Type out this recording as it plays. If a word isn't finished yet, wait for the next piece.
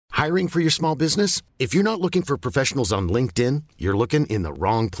Hiring for your small business? If you're not looking for professionals on LinkedIn, you're looking in the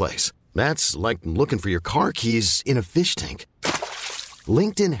wrong place. That's like looking for your car keys in a fish tank.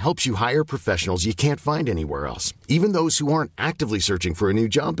 LinkedIn helps you hire professionals you can't find anywhere else, even those who aren't actively searching for a new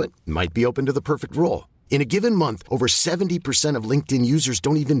job but might be open to the perfect role. In a given month, over 70% of LinkedIn users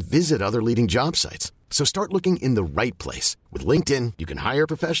don't even visit other leading job sites. So start looking in the right place. With LinkedIn, you can hire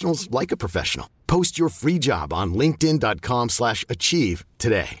professionals like a professional. Post your free job on linkedin.com/achieve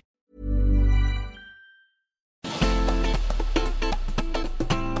today.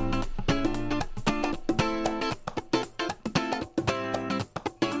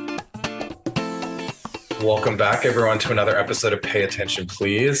 Welcome back, everyone, to another episode of Pay Attention,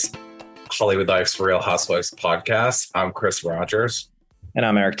 Please, Hollywood Life's Real Housewives podcast. I'm Chris Rogers. And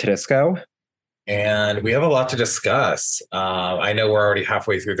I'm Eric Tedisco. And we have a lot to discuss. I know we're already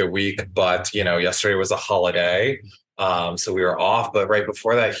halfway through the week, but, yesterday was a holiday. So we were off. But right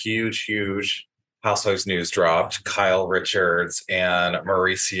before that, huge Housewives news dropped. Kyle Richards and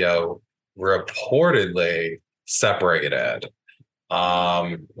Mauricio reportedly separated.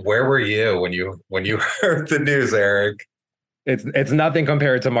 Where were you when you heard the news, Eric? It's nothing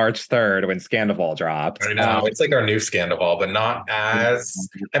compared to March 3rd when Scandival dropped. I know it's like our new Scandival, but not as.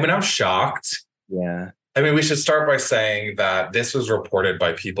 I mean, I'm shocked. Yeah. I mean, we should start by saying that this was reported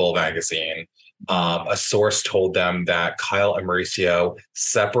by People magazine. A source told them that Kyle and Mauricio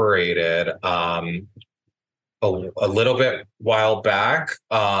separated a little bit while back,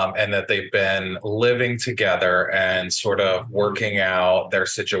 and that they've been living together and sort of working out their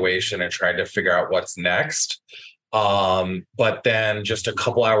situation and trying to figure out what's next. But then just a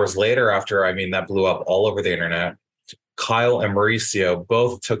couple hours later after, that blew up all over the internet, Kyle and Mauricio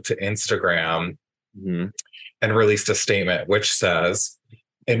both took to Instagram and released a statement which says,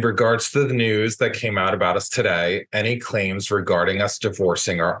 in regards to the news that came out about us today, any claims regarding us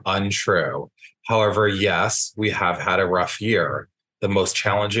divorcing are untrue. However, yes, we have had a rough year, the most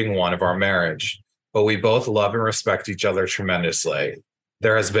challenging one of our marriage, but we both love and respect each other tremendously.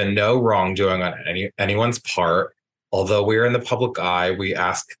 There has been no wrongdoing on anyone's part. Although we are in the public eye, we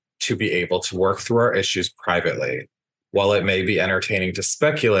ask to be able to work through our issues privately. While it may be entertaining to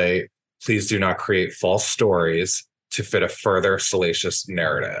speculate, please do not create false stories to fit a further salacious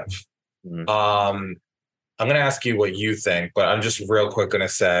narrative. I'm going to ask you what you think, but I'm just real quick going to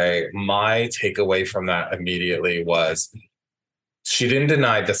say my takeaway from that immediately was she didn't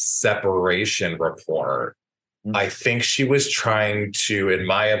deny the separation report. I think she was trying to, in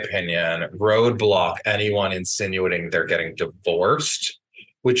my opinion, roadblock anyone insinuating they're getting divorced,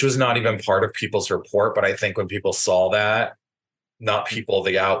 which was not even part of People's report. But I think when people saw that, not people,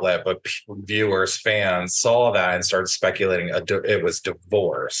 the outlet, but viewers, fans saw that and started speculating it was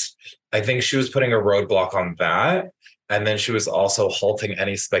divorce. I think she was putting a roadblock on that. And then she was also halting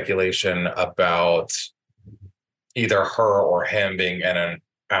any speculation about either her or him being in an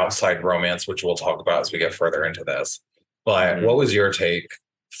outside romance, which we'll talk about as we get further into this. But what was your take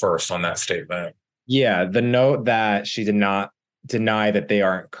first on that statement? Yeah, the note that she did not deny that they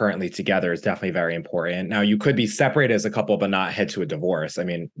aren't currently together is definitely very important. Now, you could be separated as a couple, but not head to a divorce. I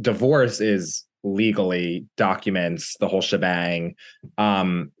mean, divorce is legally documents, the whole shebang.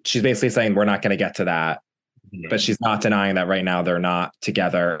 She's basically saying we're not going to get to that, but she's not denying that right now they're not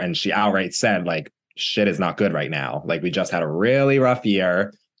together. And she outright said, like, shit is not good right now. Like, we just had a really rough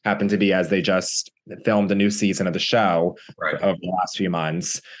year. Happened to be as they just filmed a new season of the show over the last few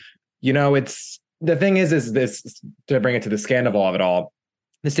months. It's the thing is this, to bring it to the scandal of it all,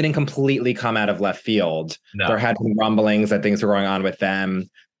 this didn't completely come out of left field. No. There had been rumblings that things were going on with them.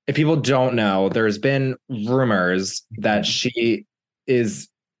 If people don't know, there's been rumors that she is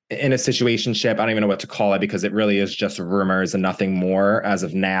in a situationship. I don't even know what to call it because it really is just rumors and nothing more as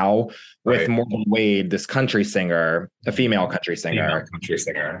of now. With Morgan Wade, this country singer, a female country singer.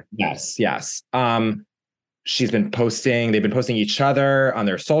 Yes. They've been posting each other on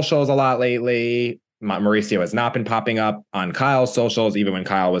their socials a lot lately. Mauricio has not been popping up on Kyle's socials, even when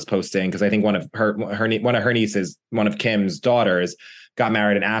Kyle was posting, because I think one of her nieces, one of Kim's daughters, got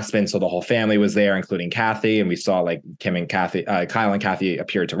married in Aspen, so the whole family was there, including Kathy, and we saw like Kyle and Kathy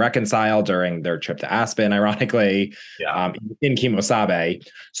appeared to reconcile during their trip to Aspen, ironically, in Kimosabe.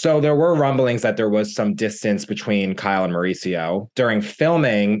 So there were rumblings that there was some distance between Kyle and Mauricio. During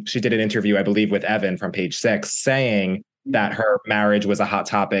filming, she did an interview, I believe, with Evan from Page Six, saying that her marriage was a hot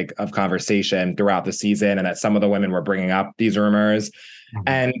topic of conversation throughout the season and that some of the women were bringing up these rumors. Mm-hmm.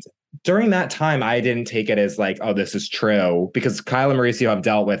 And during that time, I didn't take it as like, oh, this is true, because Kyle and Mauricio have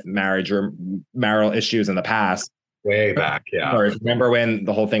dealt with marriage or marital issues in the past. Way back, yeah. Or remember when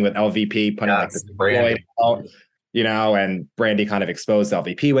the whole thing with LVP putting like the Floyd out? and Brandy kind of exposed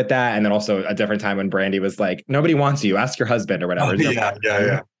LVP with that. And then also a different time when Brandy was like, nobody wants you, ask your husband or whatever. Oh,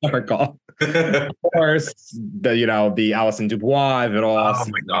 yeah. Recall. Of course, the Alison Dubois of it all. Oh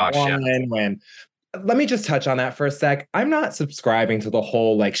my gosh, yeah. When let me just touch on that for a sec. I'm not subscribing to the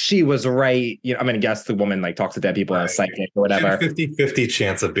whole, like, she was right. I'm going to guess the woman, like, talks to dead people in a psychic or whatever. 50-50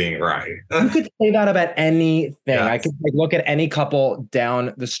 chance of being right. You could say that about anything. Yes. I could look at any couple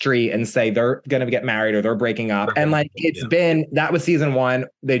down the street and say they're going to get married or they're breaking up. And like, that was season 1.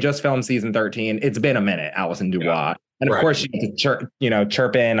 They just filmed season 13. It's been a minute, Alison Dubois. Yeah. And of course, she had to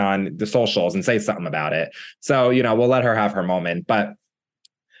chirp in on the socials and say something about it. So, we'll let her have her moment. But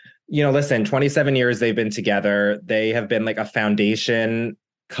listen, 27 years they've been together. They have been like a foundation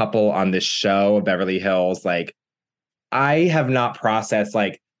couple on this show, Beverly Hills. Like, I have not processed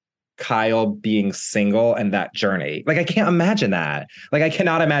like Kyle being single and that journey. Like, I can't imagine that. Like, I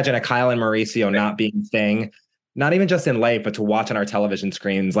cannot imagine a Kyle and Mauricio not being a thing, not even just in life, but to watch on our television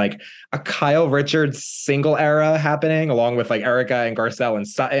screens. Like a Kyle Richards single era happening along with like Erica and Garcelle and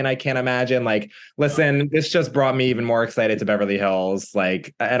Sutton. I can't imagine. Like, listen, this just brought me even more excited to Beverly Hills.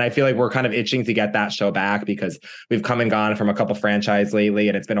 Like, and I feel like we're kind of itching to get that show back because we've come and gone from a couple franchise lately.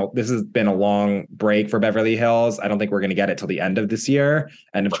 And this has been a long break for Beverly Hills. I don't think we're going to get it till the end of this year,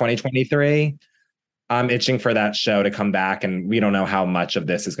 end of 2023. I'm itching for that show to come back, and we don't know how much of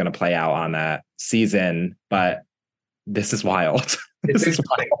this is going to play out on that season, but this is wild. This is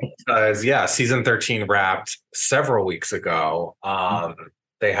wild. Because, season 13 wrapped several weeks ago.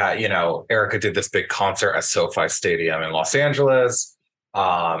 They had, Erica did this big concert at SoFi Stadium in Los Angeles.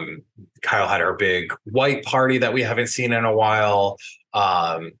 Kyle had her big white party that we haven't seen in a while.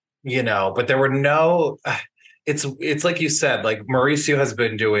 But there were no... It's like you said, like Mauricio has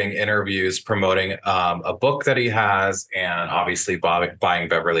been doing interviews promoting a book that he has, and obviously buying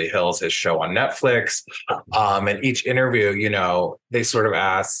Beverly Hills, his show on Netflix. And each interview, they sort of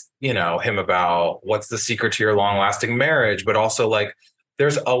ask, him about what's the secret to your long lasting marriage, but also like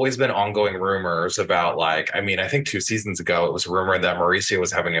there's always been ongoing rumors about like, I think 2 seasons ago, it was rumored that Mauricio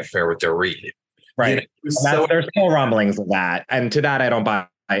was having an affair with Dorit. Right. There's still rumblings of that. And to that, I don't buy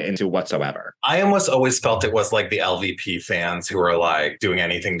into whatsoever. I always felt it was like the LVP fans who were like doing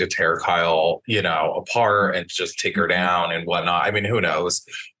anything to tear Kyle, apart and just take her down and whatnot. Who knows?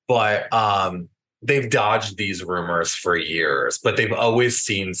 But they've dodged these rumors for years, but they've always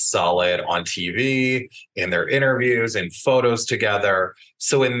seemed solid on TV, in their interviews and photos together.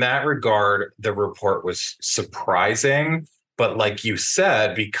 So in that regard, the report was surprising. But like you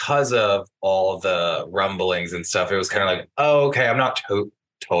said, because of all the rumblings and stuff, it was kind of like, oh, okay, I'm not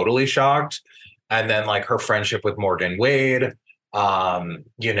totally shocked. And then like her friendship with Morgan Wade,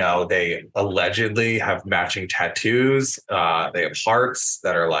 they allegedly have matching tattoos. They have hearts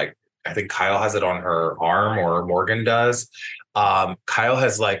that are like, I think Kyle has it on her arm, or Morgan does. Kyle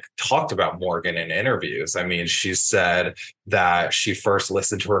has like talked about Morgan in interviews. She said that she first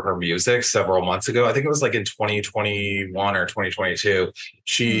listened to her music several months ago. I think it was like in 2021 or 2022.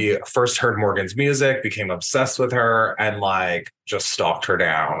 She first heard Morgan's music, became obsessed with her, and like just stalked her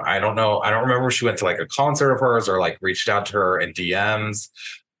down. I don't know. I don't remember if she went to like a concert of hers or like reached out to her in DMs,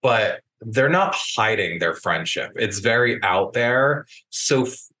 but they're not hiding their friendship. It's very out there.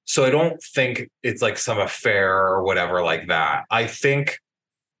 So I don't think it's like some affair or whatever like that. I think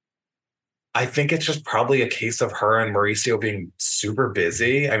it's just probably a case of her and Mauricio being super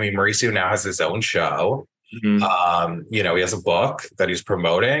busy. Mauricio now has his own show. Mm-hmm. He has a book that he's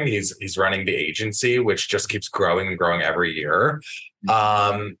promoting. He's running the agency, which just keeps growing and growing every year.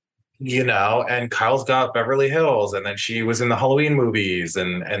 And Kyle's got Beverly Hills, and then she was in the Halloween movies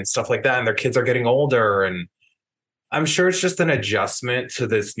and stuff like that. And their kids are getting older, and I'm sure it's just an adjustment to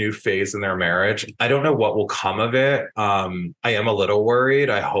this new phase in their marriage. I don't know what will come of it. I am a little worried.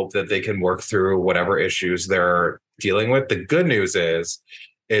 I hope that they can work through whatever issues they're dealing with. The good news is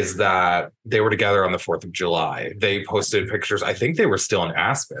that they were together on the 4th of July. They posted pictures. I think they were still in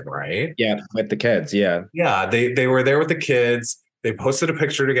Aspen, right? Yeah, with the kids. Yeah. Yeah, they were there with the kids. They posted a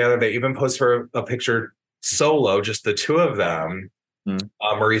picture together. They even posted a picture solo, just the two of them.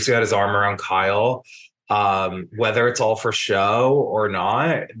 Mauricio had his arm around Kyle. Whether it's all for show or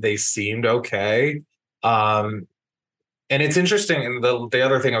not, they seemed okay. And it's interesting. And the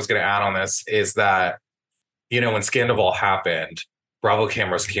other thing I was going to add on this is that, when Scandoval happened, Bravo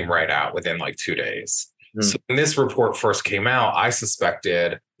cameras came right out within like 2 days. So when this report first came out, I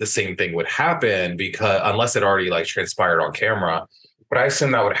suspected the same thing would happen, because unless it already like transpired on camera, but I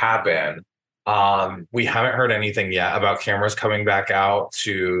assumed that would happen. We haven't heard anything yet about cameras coming back out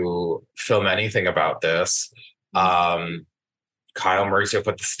to film anything about this. Kyle and Mauricio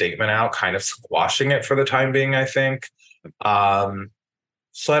put the statement out, kind of squashing it for the time being, I think.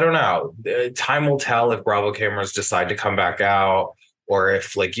 So I don't know. Time will tell if Bravo cameras decide to come back out, or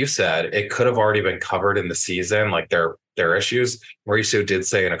if, like you said, it could have already been covered in the season, like their issues. Mauricio did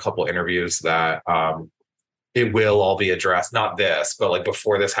say in a couple interviews that it will all be addressed. Not this, but like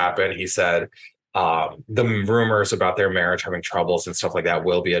before this happened, he said the rumors about their marriage having troubles and stuff like that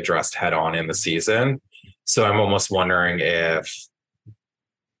will be addressed head on in the season. So I'm almost wondering if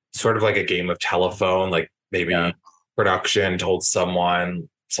sort of like a game of telephone, like maybe production told someone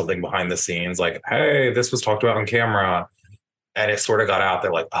something behind the scenes, like, hey, this was talked about on camera. And it sort of got out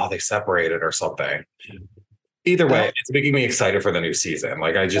there like, oh, they separated or something. Either way, it's making me excited for the new season.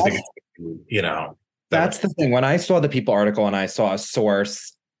 Like, I just think it's, you know. That's the thing. When I saw the People article and I saw a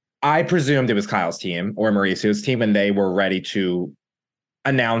source, I presumed it was Kyle's team or Mauricio's team, and they were ready to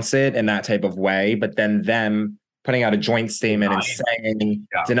announce it in that type of way. But then them putting out a joint statement and saying,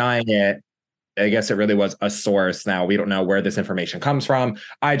 denying it, I guess it really was a source. Now, we don't know where this information comes from.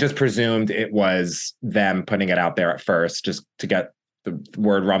 I just presumed it was them putting it out there at first, just to get the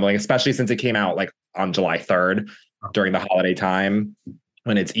word rumbling, especially since it came out like on July 3rd during the holiday time,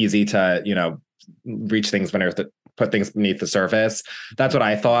 when it's easy to, you know, reach things put things beneath the surface. That's what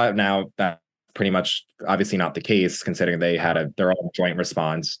I thought. Now, that's pretty much obviously not the case, considering they had their own joint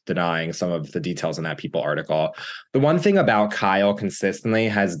response denying some of the details in that People article. The one thing about Kyle consistently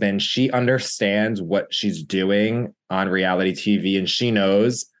has been she understands what she's doing on reality TV, and she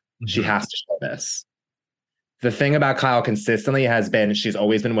knows she has to show this. The thing about Kyle consistently has been she's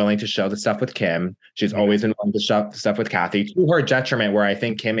always been willing to show the stuff with Kim. She's always been willing to show the stuff with Kathy, to her detriment, where I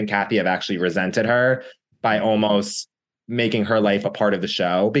think Kim and Kathy have actually resented her by almost making her life a part of the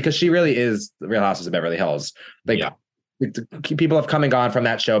show, because she really is the Real Houses of Beverly Hills. Like, people have come and gone from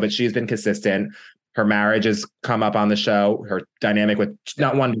that show, but she's been consistent. Her marriage has come up on the show. Her dynamic with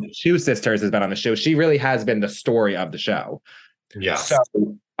not one, but two sisters has been on the show. She really has been the story of the show. Yeah. So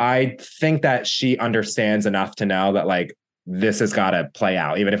I think that she understands enough to know that, like, this has got to play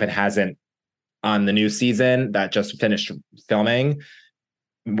out, even if it hasn't on the new season that just finished filming.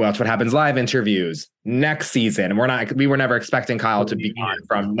 Well, that's what happens live interviews next season. We were never expecting Kyle to be on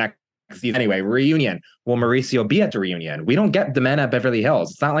from next season anyway. Reunion. Will Mauricio be at the reunion? We don't get the men at Beverly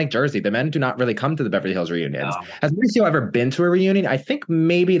Hills. It's not like Jersey. The men do not really come to the Beverly Hills reunions. Has Mauricio ever been to a reunion? I think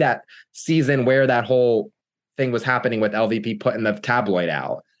maybe that season where that whole thing was happening with LVP putting the tabloid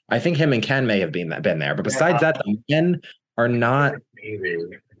out. I think him and Ken may have been there. But besides that, the men are not. Maybe.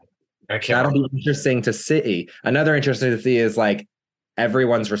 That'll be interesting to see. Another interesting to see is like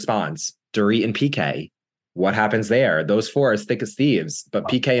everyone's response. Dorit and PK. What happens there? Those four are as thick as thieves. But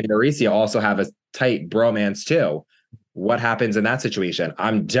PK and Mauricio also have a tight bromance too. What happens in that situation?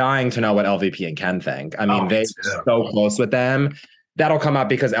 I'm dying to know what LVP and Ken think. I mean, they're so close with them. That'll come up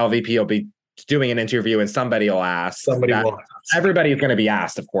because LVP will be doing an interview and somebody will ask. Everybody's going to be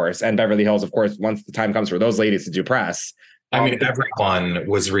asked, of course. And Beverly Hills, of course, once the time comes for those ladies to do press. I mean, everyone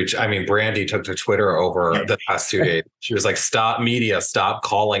was reached. I mean, Brandy took to Twitter over the past 2 days. She was like, stop media, stop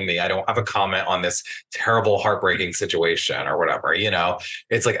calling me. I don't have a comment on this terrible, heartbreaking situation or whatever. You know,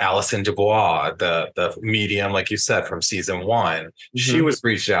 it's like Alison Dubois, the medium, like you said, from season 1. She was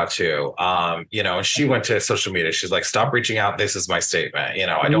reached out to, you know, and she went to social media. She's like, stop reaching out. This is my statement. You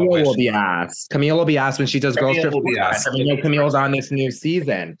know, I don't wish. Camille will be asked when she does Girl Trip. Camille's on this new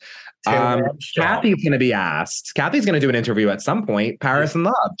season. Kathy's going to be asked. Kathy's going to do an interview at some point. Paris and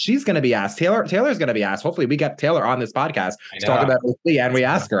Love. She's going to be asked. Taylor's going to be asked. Hopefully we get Taylor on this podcast to talk about it and we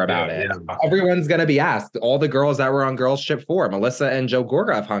ask her about it. Yeah. Everyone's going to be asked. All the girls that were on Girls Trip 4, Melissa and Joe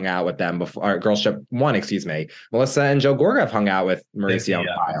Gorga have hung out with them before. Or Girls Trip 1, excuse me. Melissa and Joe Gorga have hung out with Mauricio and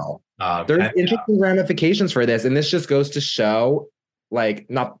Kyle. There's interesting ramifications for this. And this just goes to show, like,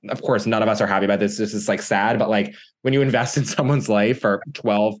 not, of course, none of us are happy about this. This is like sad, but like when you invest in someone's life for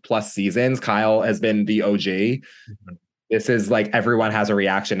 12 plus seasons, Kyle has been the OG. This is like everyone has a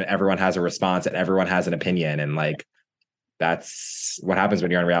reaction and everyone has a response and everyone has an opinion. And like, that's what happens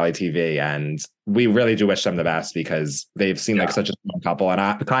when you're on reality TV. And we really do wish them the best because they've seemed like such a strong couple.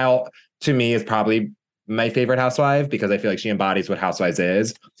 And Kyle, to me, is probably my favorite housewife because I feel like she embodies what Housewives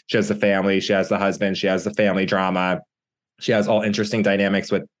is. She has the family, she has the husband, she has the family drama. She has all interesting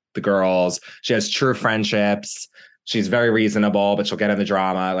dynamics with the girls. She has true friendships. She's very reasonable, but she'll get in the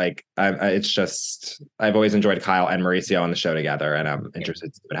drama. Like, it's just, I've always enjoyed Kyle and Mauricio on the show together, and I'm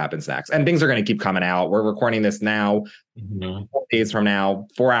interested to see what happens next. And things are going to keep coming out. We're recording this now. 4 days from now,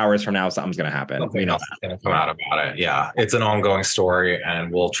 4 hours from now, something's going to happen. Something else is going to come out about it. Yeah, it's an ongoing story,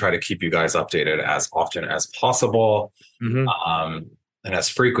 and we'll try to keep you guys updated as often as possible. And as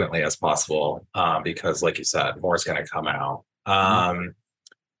frequently as possible, because like you said, more is going to come out. Um,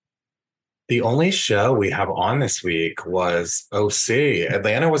 the only show we have on this week was OC.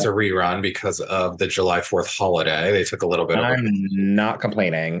 Atlanta was a rerun because of the July 4th holiday. They took a little bit of I'm not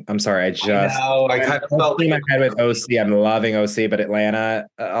complaining. I'm sorry. I kind of felt in like my head with OC. I'm loving OC, but Atlanta,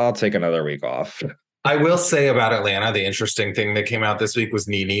 I'll take another week off. I will say about Atlanta, the interesting thing that came out this week was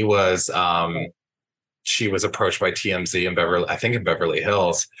Nene was she was approached by TMZ in Beverly, I think in Beverly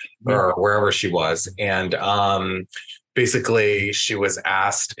Hills or wherever she was. And basically she was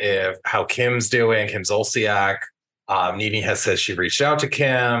asked if how Kim's doing, Kim Zolciak. Nene has said she reached out to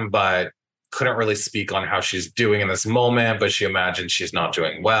Kim, but couldn't really speak on how she's doing in this moment, but she imagines she's not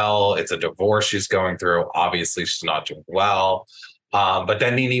doing well. It's a divorce she's going through. Obviously, she's not doing well. But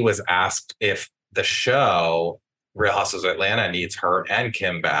then Nene was asked if the show Real Housewives of Atlanta needs her and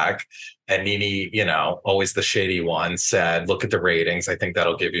Kim back. And Nene, always the shady one, said, look at the ratings. I think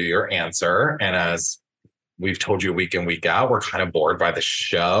that'll give you your answer. And as we've told you week in, week out, we're kind of bored by the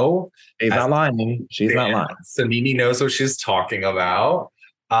show. She's not lying. She's not lying. So Nene knows what she's talking about.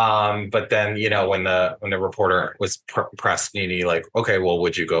 But then, when the reporter was pressed Nene, like, okay, well,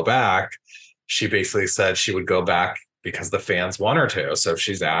 would you go back? She basically said she would go back because the fans want her to. So if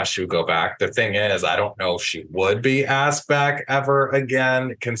she's asked, she would go back. The thing is, I don't know if she would be asked back ever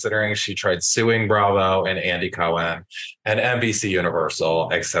again, considering she tried suing Bravo and Andy Cohen and NBC Universal,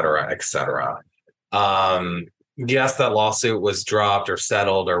 et cetera, et cetera. Yes, that lawsuit was dropped or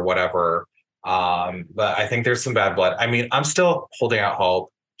settled or whatever. But I think there's some bad blood. I mean, I'm still holding out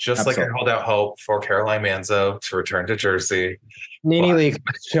hope. Just Absolutely. Like I hold out hope for Caroline Manzo to return to Jersey. Nene Leakes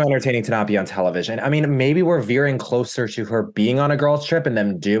is too entertaining to not be on television. I mean, maybe we're veering closer to her being on a girls' trip and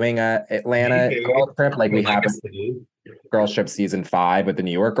them doing a Atlanta girls' trip like we have girls' trip season 5 with the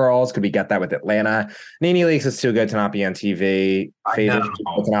New York girls. Could we get that with Atlanta? Nene Leakes is too good to not be on TV. Favorite too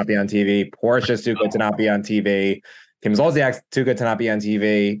good to not be on TV. Portia's too good to not be on TV. Kim Zolciak's too good to not be on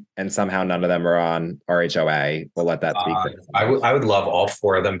TV, and somehow none of them are on RHOA. We'll let that speak. I would love all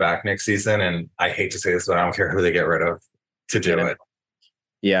 4 of them back next season, and I hate to say this, but I don't care who they get rid of to do it.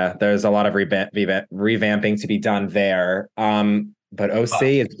 Yeah, there's a lot of revamping to be done there. But OC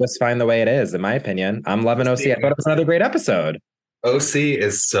is just fine the way it is, in my opinion. I'm loving OC. I thought it was another great episode. OC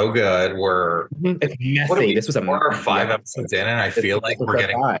is so good. It's messy. This was 4 or 5 episodes in, and I feel like we're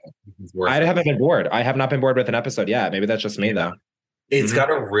getting. I haven't been bored. I have not been bored with an episode yet. Maybe that's just me, though. It's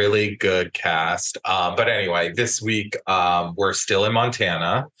got a really good cast. But anyway, this week we're still in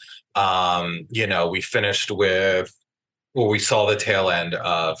Montana. We finished with. Well, we saw the tail end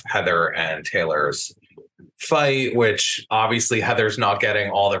of Heather and Taylor's fight, which obviously Heather's not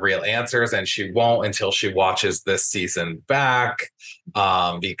getting all the real answers, and she won't until she watches this season back,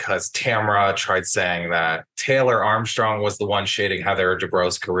 because Tamra tried saying that Taylor Armstrong was the one shading Heather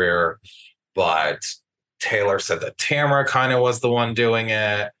Dubrow's career, but Taylor said that Tamra kind of was the one doing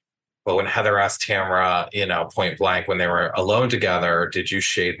it. But when Heather asked Tamra, point blank, when they were alone together, did you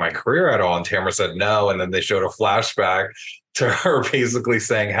shade my career at all? And Tamra said no. And then they showed a flashback to her basically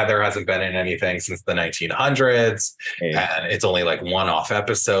saying Heather hasn't been in anything since the 1900s. And it's only like one-off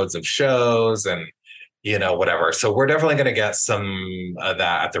episodes of shows and, whatever. So we're definitely going to get some of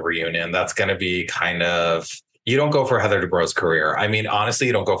that at the reunion. That's going to be kind of, you don't go for Heather Dubrow's career. I mean, honestly,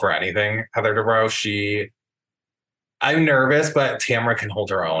 you don't go for anything. Heather Dubrow, I'm nervous, but Tamra can hold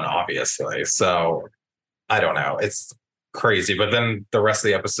her own, obviously. So I don't know. It's crazy. But then the rest of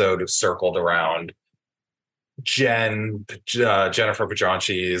the episode circled around Jennifer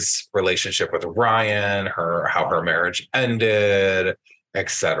Pedranchi's relationship with Ryan, how her marriage ended,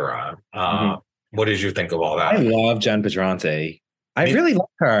 etc. What did you think of all that? I love Jen Pedranti. I really like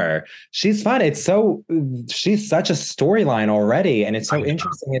her. She's fun. She's such a storyline already. And it's so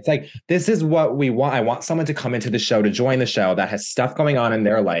interesting. It's like, this is what we want. I want someone to come into the show, to join the show that has stuff going on in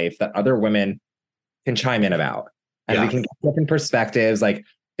their life that other women can chime in about. And we can get different perspectives. Like,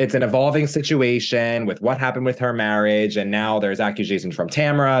 it's an evolving situation with what happened with her marriage. And now there's accusations from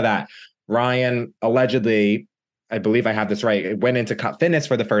Tamra that Ryan allegedly, I believe I have this right, went into Cut Fitness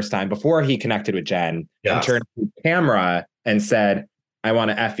for the first time before he connected with Jen and turned to Tamra and said, I want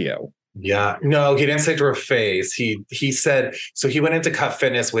to F you. Yeah. No, he didn't say to her face. He said, so he went into Cut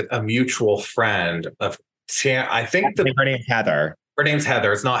Fitness with a mutual friend of I think her name's Heather. Her name's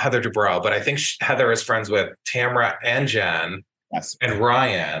Heather. It's not Heather Dubrow, but I think Heather is friends with Tamra and Jen and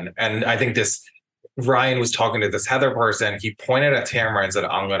Ryan. And I think Ryan was talking to this Heather person. He pointed at Tamra and said,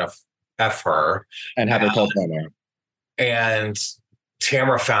 I'm going to F her. And Heather told Tamra. And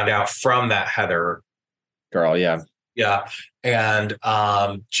Tamra found out from that Heather girl. Yeah. Yeah. And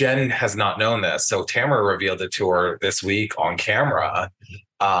Jen has not known this. So Tamra revealed it to her this week on camera.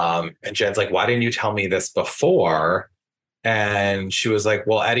 And Jen's like, why didn't you tell me this before? And she was like,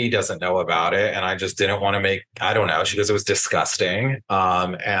 well, Eddie doesn't know about it. And I just didn't want to I don't know. She goes, it was disgusting.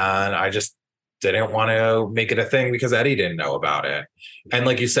 And I just didn't want to make it a thing because Eddie didn't know about it. And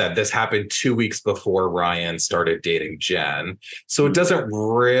like you said, this happened 2 weeks before Ryan started dating Jen. So it doesn't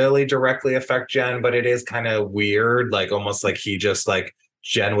really directly affect Jen, but it is kind of weird. Like almost like he just like,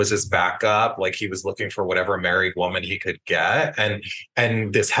 Jen was his backup, like he was looking for whatever married woman he could get.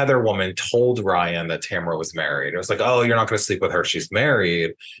 And this Heather woman told Ryan that Tamara was married. It was like, oh, you're not going to sleep with her. She's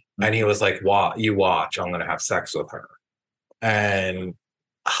married. And he was like, you watch, I'm going to have sex with her. And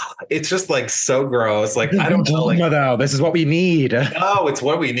it's just like so gross. Like, I don't know. Like, no, this is what we need. No, it's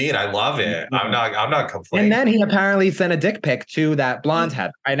what we need. I love it. I'm not complaining. And then he apparently sent a dick pic to that blonde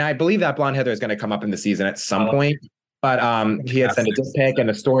Heather. And I believe that blonde Heather is going to come up in the season at some point. But he had sent a dick pic, and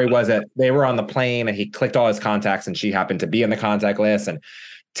the story was that they were on the plane and he clicked all his contacts and she happened to be in the contact list. And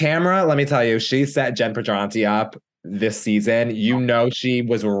Tamara, let me tell you, she set Jen Pedranti up this season. You know, she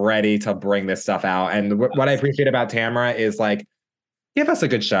was ready to bring this stuff out. And what I appreciate about Tamara is like, give us a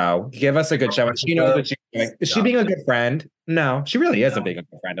good show. Give us a good show. And she knows what she's doing. Is she being a good friend? No, she really isn't being a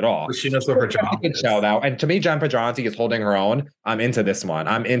good friend at all. But she knows what her job is. Good show, though. And to me, Jen Pedranti is holding her own. I'm into this one.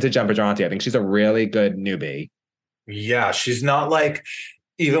 I'm into Jen Pedranti. I think she's a really good newbie. Yeah, she's not like,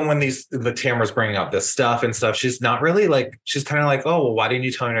 even when the Tamara's bringing up this stuff and stuff, she's not really like, she's kind of like, oh, well, why didn't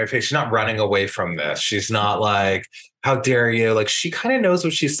you tell me to my face? She's not running away from this. She's not like, how dare you? Like, she kind of knows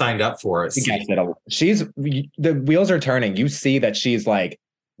what she signed up for. The wheels are turning. You see that she's like,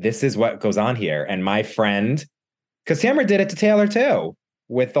 this is what goes on here. And my friend, because Tamara did it to Taylor too,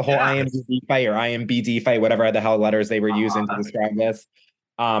 with the whole IMBD fight or IMBD fight, whatever the hell letters they were using to describe this.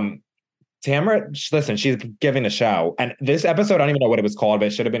 Tamara, listen, she's giving a show. And this episode, I don't even know what it was called, but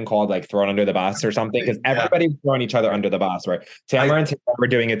it should have been called like Thrown Under the Bus or something, because everybody was throwing each other under the bus, right? Tamara and Tamara were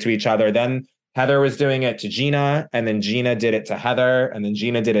doing it to each other. Then Heather was doing it to Gina, and then Gina did it to Heather, and then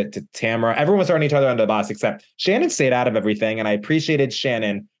Gina did it to Tamara. Everyone was throwing each other under the bus, except Shannon stayed out of everything. And I appreciated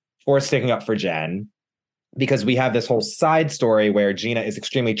Shannon for sticking up for Jen, because we have this whole side story where Gina is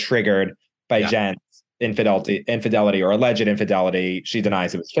extremely triggered by Jen's infidelity or alleged infidelity. She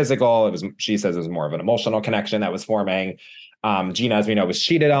denies it was physical. She says it was more of an emotional connection that was forming. Gina, as we know, was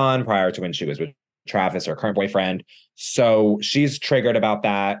cheated on prior to when she was with Travis, her current boyfriend. So she's triggered about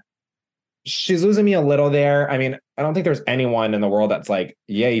that. She's losing me a little there. I mean, I don't think there's anyone in the world that's like,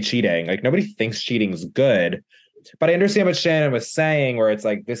 yay, cheating. Like, nobody thinks cheating's good. But I understand what Shannon was saying, where it's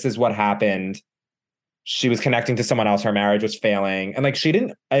like, this is what happened. She was connecting to someone else. Her marriage was failing. And like,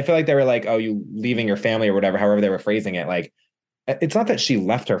 I feel like they were like, oh, you leaving your family or whatever, however they were phrasing it. Like, it's not that she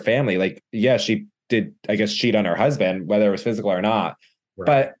left her family. Like, yeah, she did, I guess, cheat on her husband, whether it was physical or not. Right.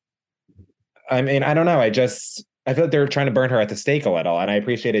 But I mean, I don't know. I feel like they're trying to burn her at the stake a little. And I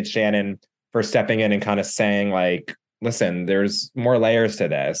appreciated Shannon for stepping in and kind of saying like, listen, there's more layers to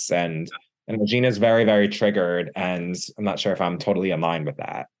this. And Gina's very, very triggered. And I'm not sure if I'm totally in line with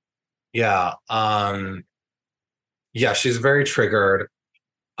that. Yeah. She's very triggered.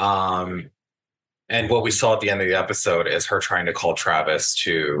 And what we saw at the end of the episode is her trying to call Travis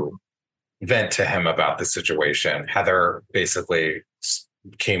to vent to him about the situation. Heather basically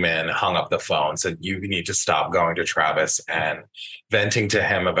came in, hung up the phone, said, you need to stop going to Travis and venting to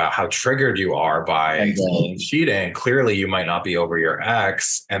him about how triggered you are by cheating. Clearly, you might not be over your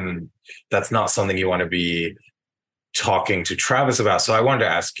ex, and that's not something you want to be talking to Travis about. So I wanted to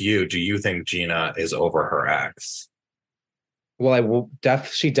ask you, do you think Gina is over her ex? Well,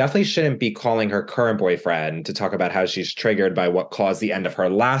 she definitely shouldn't be calling her current boyfriend to talk about how she's triggered by what caused the end of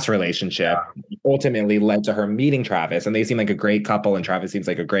her last relationship, ultimately led to her meeting Travis. And they seem like a great couple, and Travis seems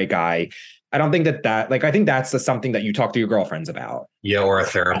like a great guy. I don't think I think that's something that you talk to your girlfriends about. Yeah, or a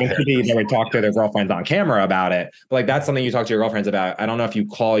therapist. They would talk to their girlfriends on camera about it. But like, that's something you talk to your girlfriends about. I don't know if you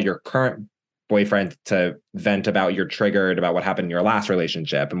call your current boyfriend to vent about you're triggered about what happened in your last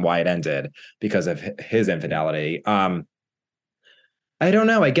relationship and why it ended because of his infidelity. I don't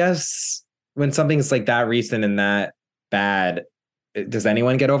know. I guess when something's like that recent and that bad, does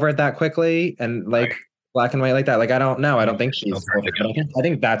anyone get over it that quickly and like black and white like that? Like, I don't know. I don't think she's. I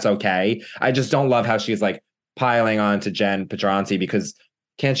think that's okay. I just don't love how she's like piling on to Jen Pedranti, because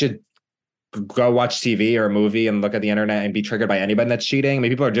can't you go watch TV or a movie and look at the internet and be triggered by anybody that's cheating? I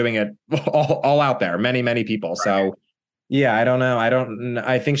mean, people are doing it all out there. Many, many people. Right. So yeah, I don't know.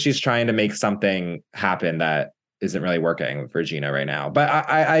 I think she's trying to make something happen that isn't really working for Gina right now. But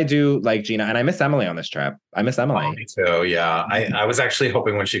I do like Gina, and I miss Emily on this trip. I miss Emily. Me too, yeah. I was actually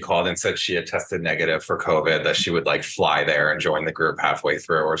hoping when she called and said she had tested negative for COVID that she would like fly there and join the group halfway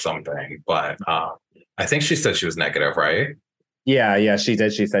through or something. But I think she said she was negative, right? Yeah, she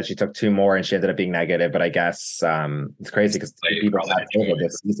did. She said she took 2 more and she ended up being negative. But I guess it's crazy because people had COVID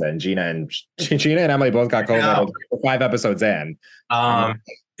this season. Gina and Emily both got COVID 5 episodes in.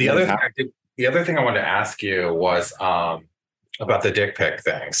 The other thing I wanted to ask you was about the dick pic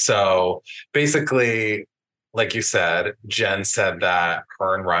thing. So basically, like you said, Jen said that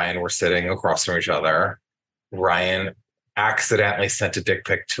her and Ryan were sitting across from each other. Ryan accidentally sent a dick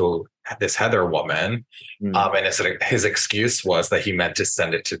pic to this Heather woman. And his excuse was that he meant to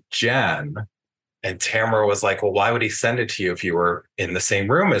send it to Jen. And Tamara was like, well, why would he send it to you if you were in the same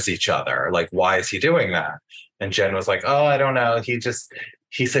room as each other? Like, why is he doing that? And Jen was like, oh, I don't know. He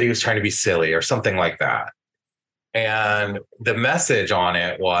said he was trying to be silly or something like that. And the message on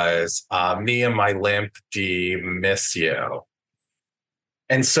it was, me and my limp D miss you.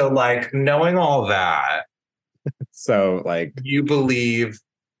 And so, like, knowing all that, so, like, you believe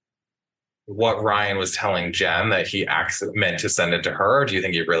what Ryan was telling Jen, that he meant to send it to her? Or do you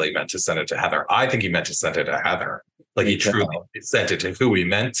think he really meant to send it to Heather? I think he meant to send it to Heather. Like, he truly sent it to who he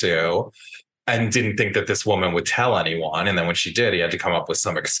meant to and didn't think that this woman would tell anyone. And then when she did, he had to come up with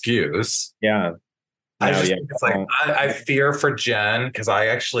some excuse. Yeah. It's like, I fear for Jen because I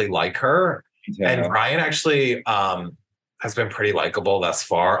actually like her. Yeah. And Ryan actually has been pretty likable thus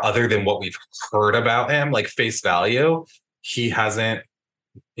far, other than what we've heard about him. Like, face value, he's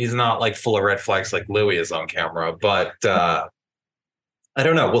not like full of red flags like Louis is on camera. But I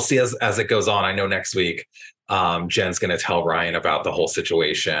don't know. We'll see as it goes on. I know next week Jen's going to tell Ryan about the whole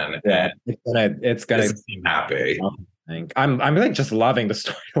situation. Yeah, and it's gonna seem happy. I'm like just loving the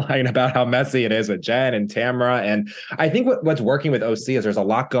storyline about how messy it is with Jen and Tamara. And I think what's working with OC is there's a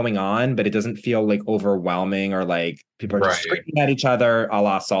lot going on, but it doesn't feel like overwhelming or like people are just screaming at each other a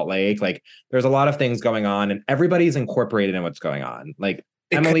la Salt Lake. Like, there's a lot of things going on and everybody's incorporated in what's going on. Like,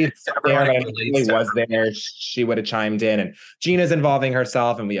 Emily was there. She would have chimed in, and Gina's involving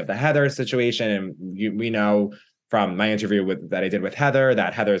herself, and we have the Heather situation. And we know from my interview that I did with Heather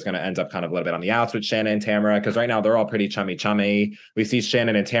that Heather is going to end up kind of a little bit on the outs with Shannon and Tamara, because right now they're all pretty chummy. We see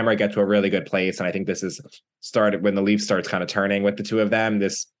Shannon and Tamara get to a really good place, and I think this is started when the leaf starts kind of turning with the two of them.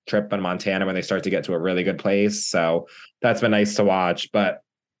 This trip in Montana when they start to get to a really good place, so that's been nice to watch. But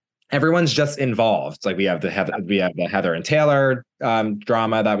everyone's just involved. Like, we have the Heather and Taylor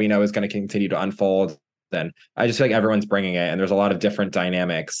drama that we know is going to continue to unfold. Then I just feel like everyone's bringing it, and there's a lot of different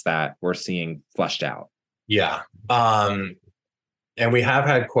dynamics that we're seeing fleshed out. Yeah. And we have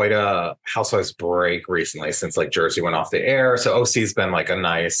had quite a Housewives break recently since like Jersey went off the air. So OC's been like a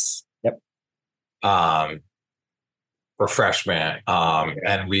nice refreshment.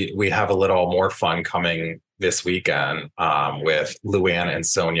 And we have a little more fun coming this weekend with Luann and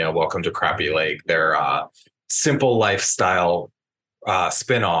Sonja. Welcome to Crappie Lake. Their simple lifestyle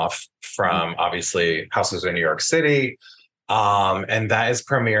spinoff from obviously Housewives of New York City. And that is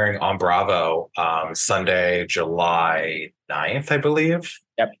premiering on Bravo Sunday, July 9th, I believe.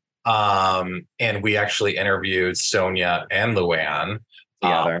 Yep. And we actually interviewed Sonja and Luann,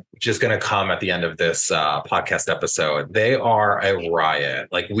 which is going to come at the end of this podcast episode. They are a riot.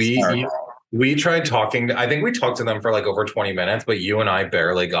 Like, we tried talking. I think we talked to them for like over 20 minutes, but you and I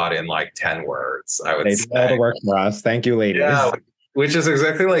barely got in like 10 words. I would say. They did all the work for us. Thank you, ladies. Yeah, which is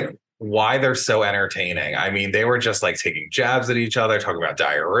exactly like why they're so entertaining. I mean, they were just like taking jabs at each other, talking about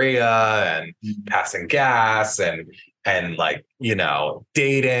diarrhea and passing gas and like, you know,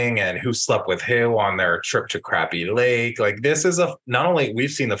 dating and who slept with who on their trip to Crappie Lake. Like, this is not only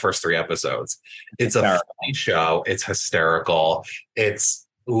we've seen the first 3 episodes, it's a funny show. It's hysterical. It's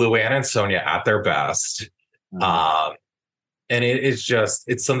Luann and Sonja at their best. And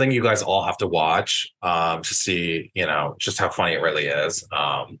it's something you guys all have to watch to see, you know, just how funny it really is.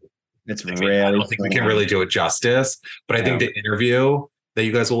 It's I don't think we can really do it justice, but I think the interview that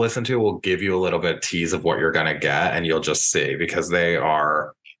you guys will listen to will give you a little bit of tease of what you're going to get, and you'll just see, because they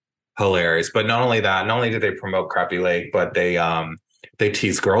are hilarious. But not only that, not only did they promote Crappie Lake, but they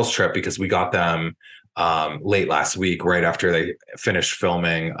teased Girls Trip, because we got them late last week, right after they finished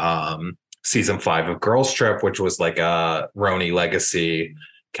filming season 5 of Girls Trip, which was like a Roni legacy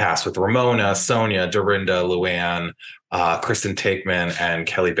cast with Ramona, Sonja, Dorinda, Luann, Kristen Takeman, and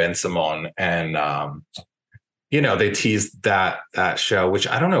Kelly Ben-Simon. And, you know, they teased that show, which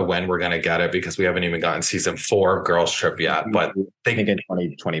I don't know when we're going to get it, because we haven't even gotten season 4 of Girls Trip yet. But I think in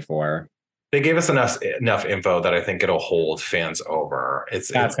 2024. They gave us enough info that I think it'll hold fans over. That's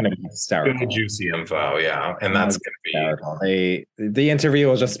going to be hysterical. Good, juicy info, yeah, and that's going to be the interview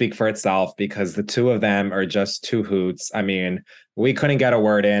will just speak for itself, because the two of them are just two hoots. I mean, we couldn't get a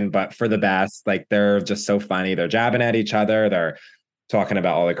word in, but for the best. Like, they're just so funny. They're jabbing at each other. They're talking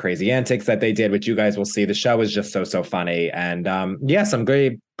about all the crazy antics that they did, which you guys will see. The show is just so funny. And some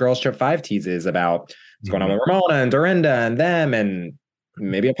great Girls Trip 5 teases about what's going on with Ramona and Dorinda and them and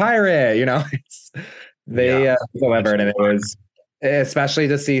maybe a pirate, they delivered. And it was especially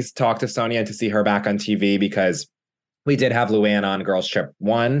to talk to Sonja and to see her back on TV, because we did have Luann on Girls Trip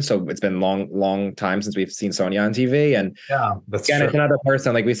 1. So it's been long time since we've seen Sonja on TV. And that's again, true. It's another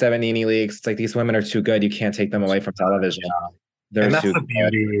person, like we said in Nene Leaks. It's like, these women are too good. You can't take them away from television. And that's the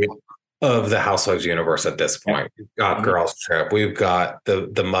beauty of the Housewives universe at this point. We've got Girls Trip. We've got the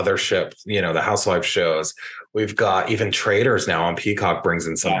mothership, the Housewives shows. We've got even Traders now on Peacock brings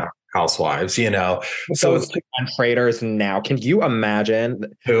in some Housewives, So it's on Traders now. Can you imagine?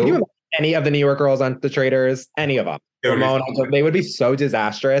 Who? Can you imagine any of the New York girls on the Traders? Any of them? Ramona, they would be so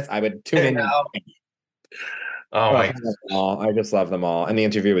disastrous. I would tune in. Oh my God. I just love them all. And the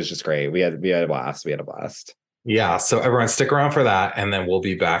interview was just great. We had a blast. Yeah. So everyone stick around for that. And then we'll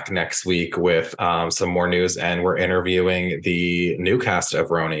be back next week with some more news. And we're interviewing the new cast of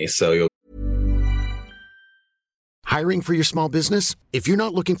Roni. So you'll. Hiring for your small business? If you're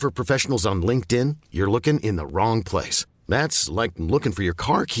not looking for professionals on LinkedIn, you're looking in the wrong place. That's like looking for your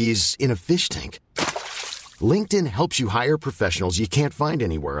car keys in a fish tank. LinkedIn helps you hire professionals you can't find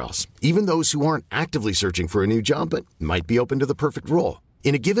anywhere else, even those who aren't actively searching for a new job but might be open to the perfect role.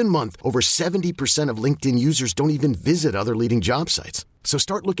 In a given month, over 70% of LinkedIn users don't even visit other leading job sites. So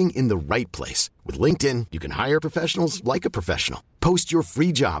start looking in the right place. With LinkedIn, you can hire professionals like a professional. Post your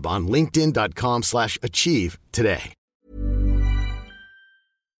free job on linkedin.com/achieve today.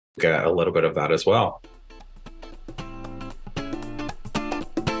 Get a little bit of that as well.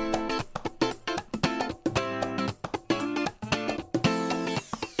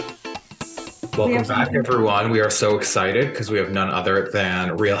 Welcome back, everyone. We are so excited because we have none other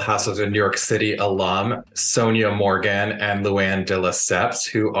than Real Housewives of New York City alum Sonja Morgan and Luann de Lesseps,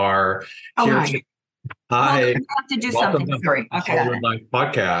 who are here. Hi. Hi. Well, I have to do something. Sorry. Okay. Hollywood Life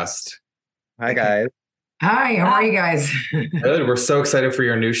podcast. Hi, guys. Hi. How are you guys? Good. We're so excited for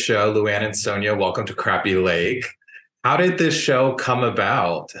your new show, Luann and Sonja. Welcome to Crappie Lake. How did this show come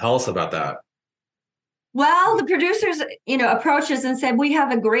about? Tell us about that. Well, the producers, approached us and said, we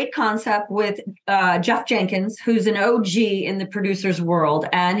have a great concept with Jeff Jenkins, who's an OG in the producers world.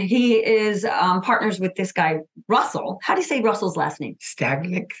 And he is partners with this guy, Russell. How do you say Russell's last name?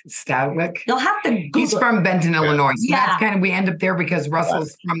 Stadwick. You'll have to Google. He's from Benton, Illinois. So Yeah. that's kind of, we end up there because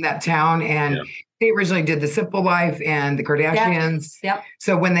Russell's from that town, and they originally did The Simple Life and the Kardashians. Yep.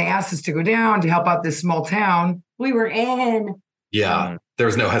 So when they asked us to go down to help out this small town, We were in. Yeah. There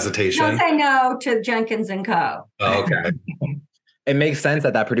was no hesitation. Don't say no to Jenkins and Co. Oh, okay. It makes sense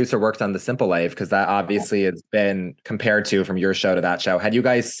that producer worked on The Simple Life, because that obviously has been compared to from your show to that show. Had you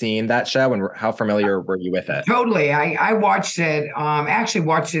guys seen that show, and how familiar were you with it? totally. I watched it. Actually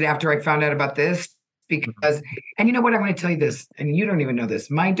watched it after I found out about this because, and you know what? I'm going to tell you this, and you don't even know this.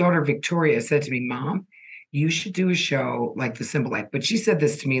 My daughter Victoria said to me, "Mom, you should do a show like The Simple Life." But she said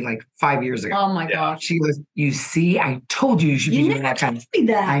this to me like 5 years ago. Oh my gosh. She goes, "You see, I told you should be doing that kind of."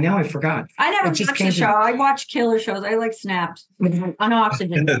 That. I know, I forgot. I never It just watched came the to show. me. I watch killer shows. I like snaps on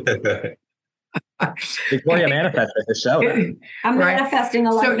oxygen. Victoria manifested the show. I'm Right. manifesting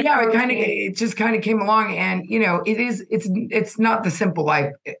a lot. So yeah, it just kind of came along, and it's not The Simple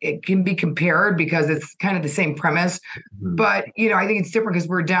Life. It can be compared because it's kind of the same premise, but I think it's different because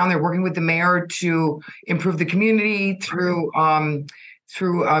we're down there working with the mayor to improve the community through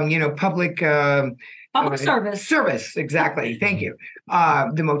public service. Exactly. Thank you.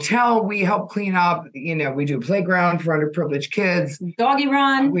 The motel we help clean up. We do a playground for underprivileged kids. Doggy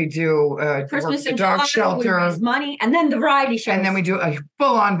run. We do Christmas the in dog July, shelter. we raise money, and then the variety show. And then we do a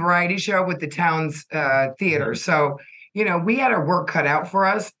full-on variety show with the town's theater. So, we had our work cut out for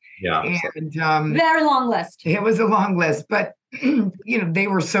us. Yeah. And very long list. it was a long list, but they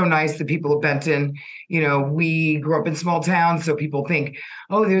were so nice, the people of Benton. We grew up in small towns, so people think,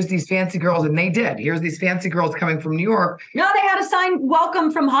 oh, there's these fancy girls, and they did. Here's these fancy girls coming from New York. No, they had a sign,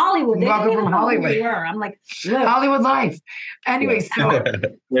 welcome from Hollywood. They Welcome didn't even from know who Hollywood. we were. I'm like, look. Hollywood life. Anyway, so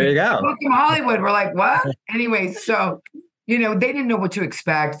There you go. welcome Hollywood. We're like, what? Anyway, so, they didn't know what to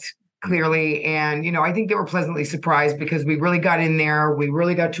expect, clearly. And, I think they were pleasantly surprised because we really got in there. We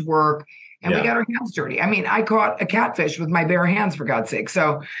really got to work. And we got our hands dirty. I mean, I caught a catfish with my bare hands, for God's sake.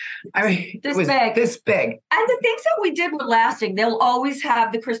 So, it was this big. And the things that we did were lasting. They'll always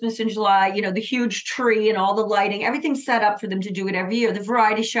have the Christmas in July, the huge tree and all the lighting. Everything's set up for them to do it every year. The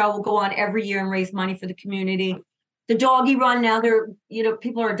variety show will go on every year and raise money for the community. The doggy run now, they're,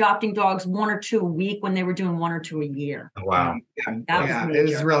 people are adopting dogs 1 or 2 a week when they were doing 1 or 2 a year. Wow. That was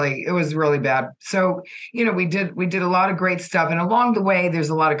major. It was really bad. So, we did a lot of great stuff. And along the way, there's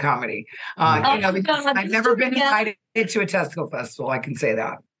a lot of comedy. Because I've never been invited to a testicle festival. I can say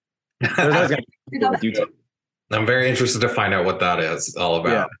that. I'm very interested to find out what that is all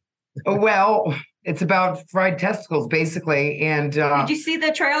about. Yeah. Well, it's about fried testicles, basically. And did you see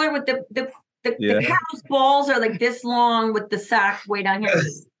the trailer with the cow's balls are like this long with the sack way down here?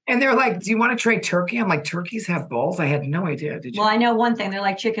 And they're like, "Do you want to try turkey?" I'm like, "Turkeys have balls?" I had no idea. Did you? Well, I know one thing. They're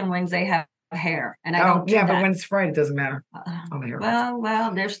like chicken wings. They have hair, and I don't. Yeah, but when it's fried, it doesn't matter.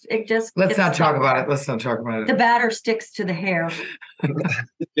 Well, Let's not talk about it. Let's not talk about it. The batter sticks to the hair.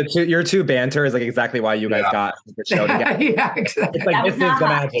 Your two banter is like exactly why you guys got the show together. Yeah, exactly. It's like this is the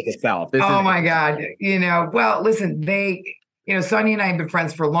magic itself. My God. Well, listen, Sonja and I have been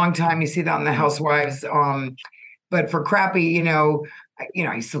friends for a long time. You see that on the Housewives. But for Crappie,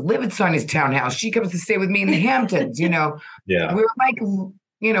 I used to live at Sonja's townhouse. She comes to stay with me in the Hamptons. Yeah. We were like,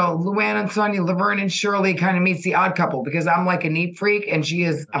 Luann and Sonja, Laverne and Shirley kind of meets the odd couple because I'm like a neat freak and she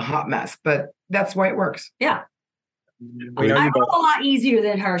is a hot mess. But that's why it works. Yeah. I'm a lot easier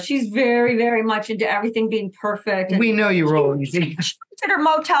than her. She's very, very much into everything being perfect. We know you roll easy. She did her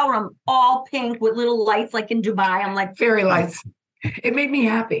motel room all pink with little lights like in Dubai. I'm like, fairy lights. It made me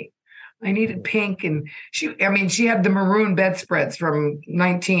happy. I needed pink, and she had the maroon bedspreads from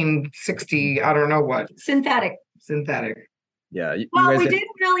 1960. I don't know what. Synthetic. Yeah. Well, we didn't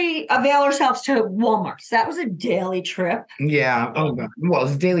really avail ourselves to Walmart. So that was a daily trip. Yeah. Oh, God. Well,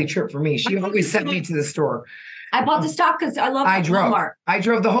 it's a daily trip for me. She always sent me to the store. I bought the stock because I love Walmart. I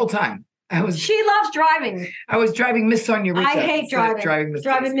drove the whole time. She loves driving. I was driving Miss Sonja. I hate driving.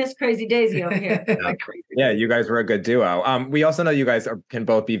 Driving Miss Crazy Daisy over here. Yeah, you guys were a good duo. We also know you guys can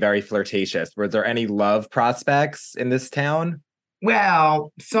both be very flirtatious. Were there any love prospects in this town?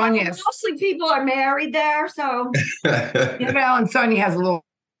 Well, Sonja. Mostly people are married there, so. And Sonja has a little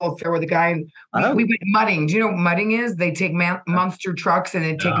affair with a guy. And we went mudding. Do you know what mudding is? They take monster trucks and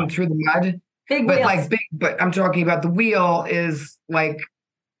they take them through the mud. Big wheels. But I'm talking about the wheel is like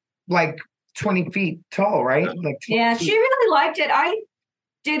 20 feet tall, right? Yeah, she really liked it. I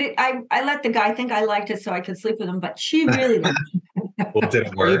did it. I let the guy think I liked it so I could sleep with him, but she really liked it. Well, did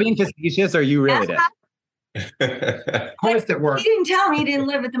it work? Are you being facetious or you really did? Of course it worked. He didn't tell me he didn't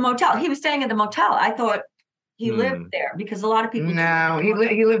live at the motel. He was staying at the motel. I thought he lived there because a lot of people. No,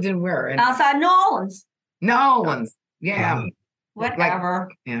 he lived in where? Outside New Orleans. New Orleans. Yeah. Whatever.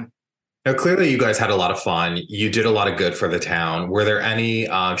 Yeah. Now, clearly, you guys had a lot of fun. You did a lot of good for the town. Were there any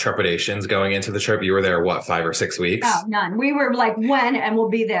trepidations going into the trip? You were there, 5 or 6 weeks? No, none. We were like, when, and we'll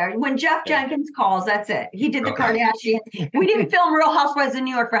be there. When Jeff Jenkins calls, that's it. He did the Kardashians. We didn't film Real Housewives in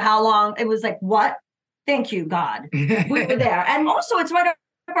New York for how long? It was like, what? Thank you, God. We were there. And also, it's right up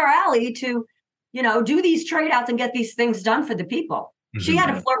our alley to, do these trade outs and get these things done for the people. Mm-hmm. She had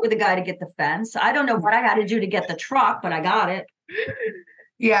to flirt with a guy to get the fence. I don't know what I got to do to get the truck, but I got it.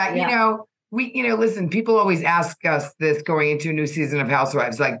 Yeah, listen, people always ask us this going into a new season of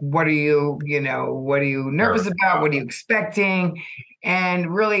Housewives, like, what are you nervous about? What are you expecting?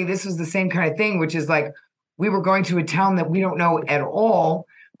 And really, this was the same kind of thing, which is like, we were going to a town that we don't know at all.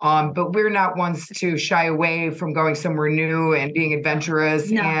 But we're not ones to shy away from going somewhere new and being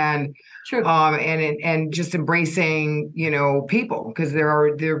adventurous and just embracing, people, because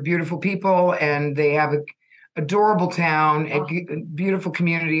they're beautiful people and they have a adorable town, a beautiful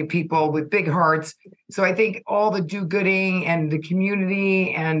community of people with big hearts. So I think all the do-gooding and the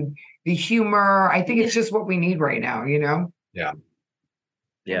community and the humor, I think it's just what we need right now, Yeah.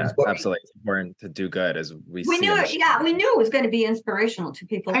 Yeah, absolutely. It's important to do good as we knew it. Yeah, we knew it was going to be inspirational to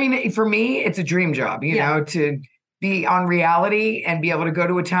people. I mean, for me, it's a dream job, to be on reality and be able to go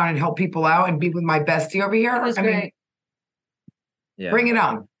to a town and help people out and be with my bestie over here. It was great. Bring it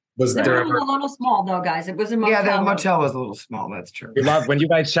on. Was the room was a little small though, guys. It was a motel. Yeah, the motel was a little small. That's true. We love when you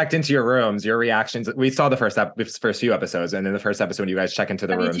guys checked into your rooms, your reactions. We saw the first few episodes, and then the first episode when you guys check into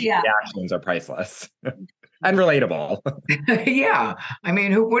the rooms, the reactions are priceless and relatable. Yeah. I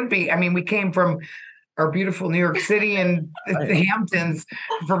mean, who wouldn't be? I mean, we came from our beautiful New York City and the Hamptons,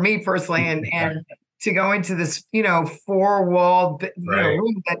 for me personally, and to go into this, 4-walled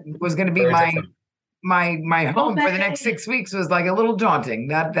room that was going to be my home for the next 6 weeks was like a little daunting.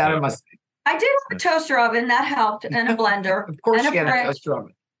 That I must. I did have a toaster oven that helped, and a blender. Of course, she had a toaster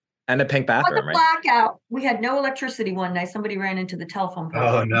oven and a pink bathroom. Right? Blackout. We had no electricity one night. Somebody ran into the telephone pole.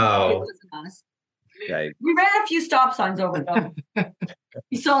 Oh no! Okay. We ran a few stop signs over though.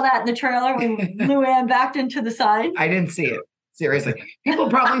 You saw that in the trailer when Luann backed into the sign. I didn't see it. Seriously. People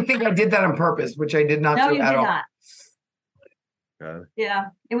probably think I did that on purpose, which I did not No, do you at did all. not. Yeah,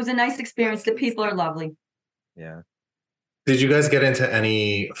 it was a nice experience. The people are lovely. Yeah. Did you guys get into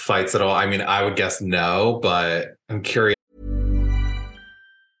any fights at all? I mean, I would guess no, but I'm curious.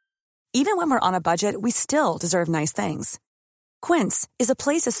 Even when we're on a budget, we still deserve nice things. Quince is a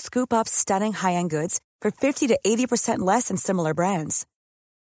place to scoop up stunning high-end goods for 50 to 80% less than similar brands.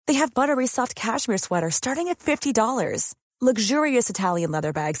 They have buttery soft cashmere sweaters starting at $50, luxurious Italian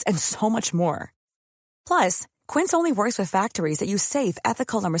leather bags, and so much more. Plus, Quince only works with factories that use safe,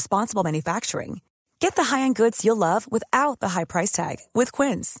 ethical, and responsible manufacturing. Get the high-end goods you'll love without the high price tag with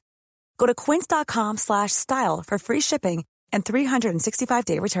Quince. Go to quince.com/style for free shipping and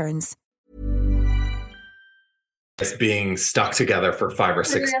 365-day returns. Being stuck together for 5 or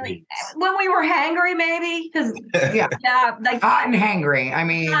 6 weeks. When we were hangry, maybe, because like hot and hangry. I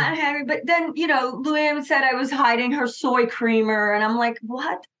mean, hot and hangry. But then, Luann said I was hiding her soy creamer, and I'm like,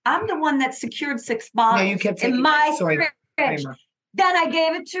 what? I'm the one that secured 6 bottles you kept taking in my soy fridge. creamer. Then I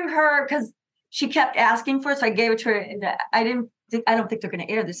gave it to her because she kept asking for it, so I gave it to her. I don't think they're going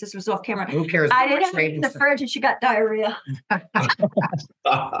to air this. This was off camera. Who cares? I didn't have it in the fridge, and she got diarrhea.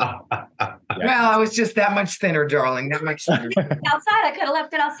 Well, I was just that much thinner, darling. That much thinner. Outside, I could have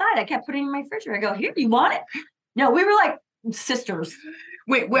left it outside. I kept putting it in my refrigerator. I go, here, you want it? No, we were like sisters.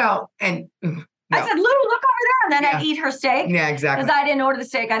 Wait, well, and I said, Lou, look over there. And then I'd eat her steak. Yeah, exactly. Because I didn't order the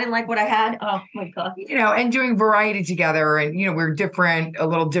steak. I didn't like what I had. Oh, my God. And doing variety together. And, we're different, a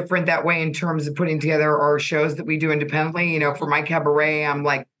little different that way in terms of putting together our shows that we do independently. For my cabaret, I'm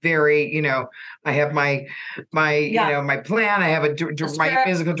like very, I have my my plan. I have my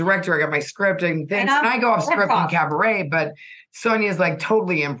musical director. I got my script and things. And I go off script in cabaret, but Sonja is like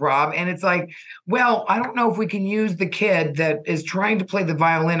totally improv. And it's like, well, I don't know if we can use the kid that is trying to play the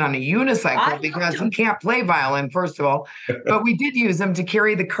violin on a unicycle because he can't play violin, first of all. But we did use him to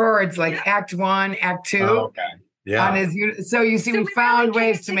carry the cards like Act 1, Act 2. Oh, okay. Yeah. On his, so you see, we found really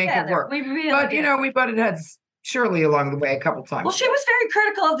ways to make it work. But, we butted heads surely along the way a couple times. Well, she was very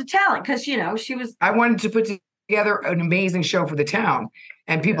critical of the talent because, she was. I wanted to put together an amazing show for the town.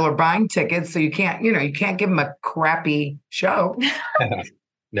 And people are buying tickets, so you can't give them a crappy show.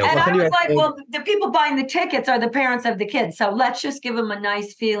 No, and I was like, well, the people buying the tickets are the parents of the kids. So let's just give them a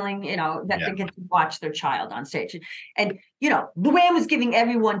nice feeling, that they get to watch their child on stage. And, Luann was giving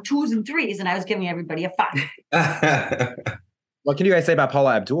everyone 2s and 3s, and I was giving everybody a 5. What can you guys say about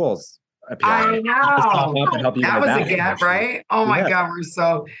Paula Abdul's appearance? I know. That was a gap, right? Oh my God, we're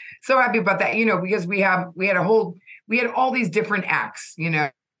so happy about that. Because we had all these different acts,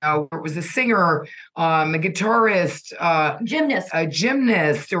 it was a singer, a guitarist, a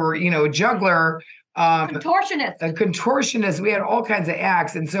gymnast, or a juggler, a contortionist. We had all kinds of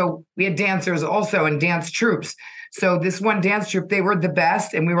acts, and so we had dancers also and dance troupes. So this one dance troupe, they were the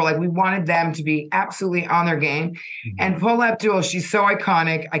best, and we were like, we wanted them to be absolutely on their game. Mm-hmm. And Paula Abdul, she's so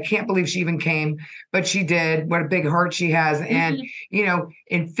iconic. I can't believe she even came, but she did. What a big heart she has, and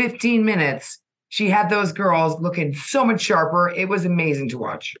in 15 minutes. She had those girls looking so much sharper. It was amazing to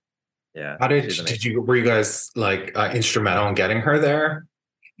watch. Yeah. How were you guys like instrumental in getting her there?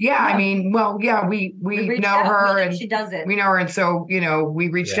 Yeah. I mean, well, yeah, we know her and she does it. We know her. And so, we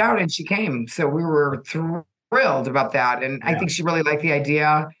reached out and she came. So we were thrilled about that. And I think she really liked the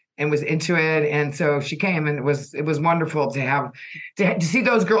idea and was into it. And so she came, and it was wonderful to see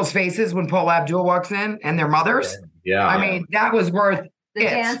those girls' faces when Paula Abdul walks in and their mothers. Yeah. I mean, that was worth the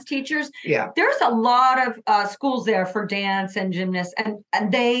dance teachers. Yeah. There's a lot of schools there for dance and gymnasts,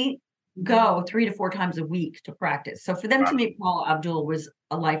 and they go 3 to 4 times a week to practice. So for them to meet Paula Abdul was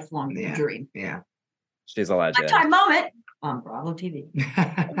a lifelong dream. Yeah. She's a legend. Lifetime moment on Bravo TV.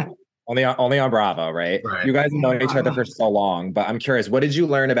 Only on Bravo, right? You guys have known each other for so long, but I'm curious, what did you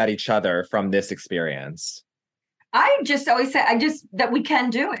learn about each other from this experience? I just always say, that we can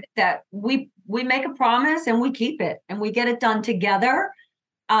do it, that we make a promise and we keep it and we get it done together.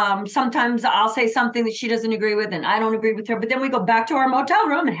 Sometimes I'll say something that she doesn't agree with and I don't agree with her, but then we go back to our motel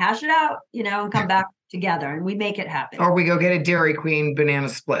room and hash it out, and come back together and we make it happen. Or we go get a Dairy Queen banana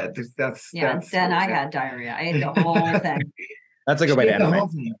split. Then I had diarrhea. I ate the whole thing. That's a good way to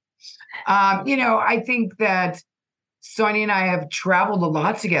end it. I think that Sonja and I have traveled a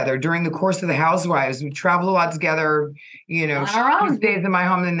lot together during the course of the Housewives. We traveled a lot together, she stays in my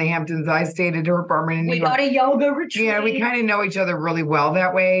home in the Hamptons. I stayed at her apartment in New York. We go to yoga retreat. Yeah, we kind of know each other really well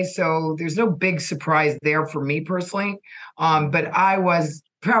that way. So there's no big surprise there for me personally. But I was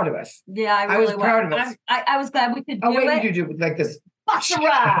proud of us. Yeah, I was proud of us. I was glad we could do it. Oh, wait, did you do like this?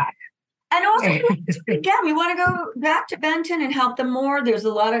 Bachelorette. And also, again, we want to go back to Benton and help them more. There's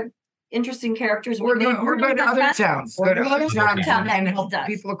a lot of interesting characters. We're going to other towns. Go to other towns and That help does.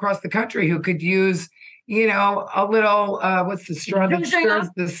 people across the country who could use, a little, what's the straw that stirs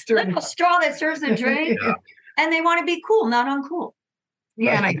the stir? Little straw that stirs the drink. Yeah. And they want to be cool, not uncool.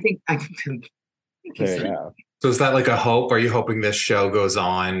 Yeah, and I think There you go. So is that like a hope? Are you hoping this show goes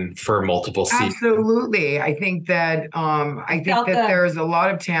on for multiple seasons? absolutely. I think that there's a lot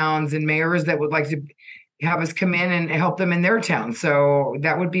of towns and mayors that would like to have us come in and help them in their town. So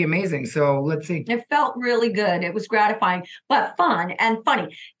that would be amazing. So let's see. It felt really good. It was gratifying, but fun and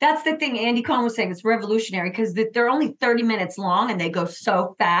funny. That's the thing Andy Cohen was saying. It's revolutionary because they're only 30 minutes long and they go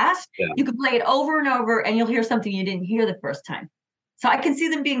so fast. Yeah. You can play it over and over and you'll hear something you didn't hear the first time. So I can see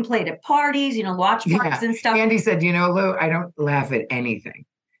them being played at parties, watch parties and stuff. Andy said, Lou, I don't laugh at anything.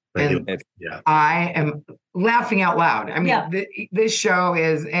 And I am laughing out loud. I mean, this show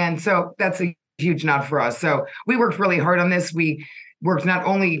is, and so that's a huge nod for us. So we worked really hard on this. We worked not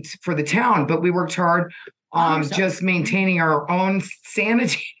only for the town, but we worked hard on just maintaining our own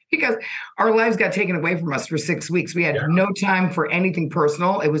sanity because our lives got taken away from us for 6 weeks. We had no time for anything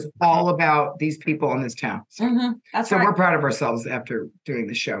personal. It was all about these people in this town. So, we're proud of ourselves after doing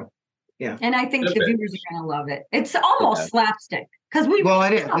the show. Yeah. And I think the viewers are going to love it. It's almost slapstick because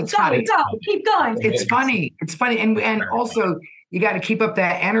it is. It's funny. Keep going. It's funny. It's funny. And also you got to keep up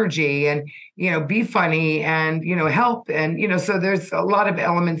that energy and, be funny and, help. And, so there's a lot of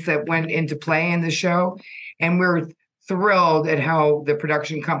elements that went into play in the show. And we're thrilled at how the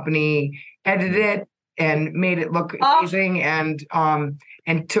production company edited it and made it look amazing and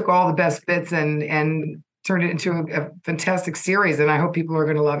took all the best bits and turned it into a fantastic series. And I hope people are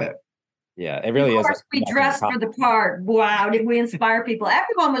going to love it. Yeah, it really is. Of course, we dressed for the part. Wow, did we inspire people?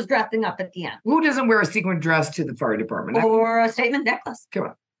 Everyone was dressing up at the end. Who doesn't wear a sequin dress to the fire department? Or a statement necklace. Come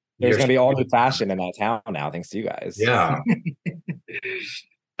on. There's going to be all new fashion in that town now, thanks to you guys. Yeah.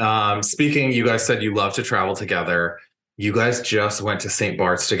 Speaking, you guys said you love to travel together. You guys just went to St.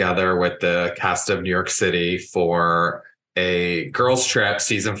 Bart's together with the cast of New York City for a girls' trip,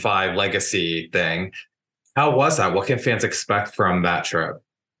 season 5 legacy thing. How was that? What can fans expect from that trip?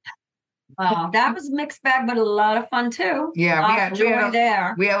 That was a mixed bag, but a lot of fun too. Yeah, we had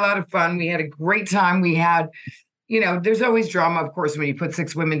a lot of fun. We had a great time. We had, there's always drama, of course, when you put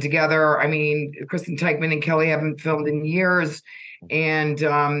 6 women together. I mean, Kristen Teichman and Kelly haven't filmed in years, and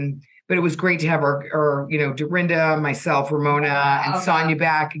but it was great to have our Dorinda, myself, Ramona, and Sonja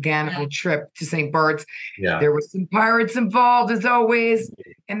back again on a trip to St. Bart's. Yeah, there was some pirates involved as always,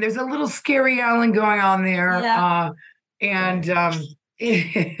 and there's a little scary island going on there. Yeah.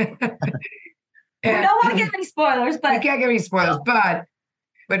 We don't want to give any spoilers, but we can't give any spoilers, but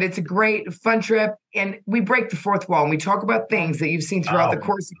it's a great fun trip. And we break the fourth wall and we talk about things that you've seen throughout the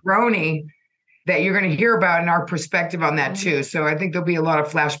course of Roni that you're going to hear about in our perspective on that too. So I think there'll be a lot of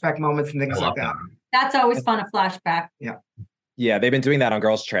flashback moments and things like that. That's always fun, a flashback. Yeah. Yeah, they've been doing that on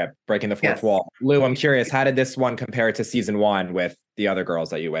Girls Trip, breaking the fourth wall. Lou, I'm curious, how did this one compare to season 1 with the other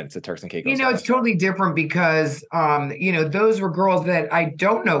girls that you went to Turks and Caicos? It's totally different because, those were girls that I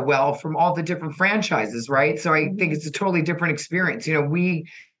don't know well from all the different franchises, right? So I think it's a totally different experience. That's what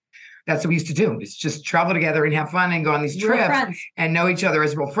we used to do. It's just travel together and have fun and go on these trips and know each other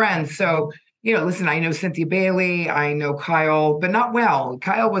as real friends. So, listen, I know Cynthia Bailey, I know Kyle, but not well.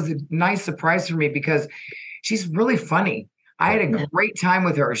 Kyle was a nice surprise for me because she's really funny. I had a great time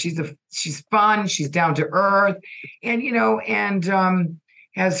with her. She's fun. She's down to earth, and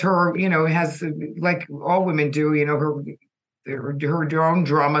has her, has like all women do, her own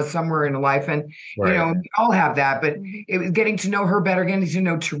drama somewhere in her life, and we all have that. But it was getting to know her better, getting to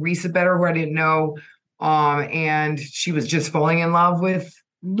know Teresa better, who I didn't know, and she was just falling in love with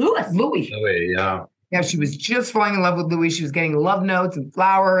Louis. Yeah, she was just falling in love with Louis. She was getting love notes and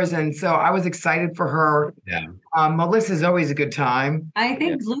flowers. And so I was excited for her. Yeah. Melissa's always a good time. I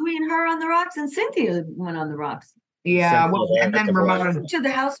think Louis and her on the rocks and Cynthia went on the rocks. Yeah. And then Ramona. To the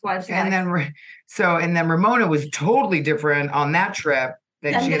housewives. And then Ramona was totally different on that trip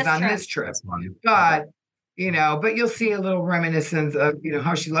than she is on this trip. But, but you'll see a little reminiscence of,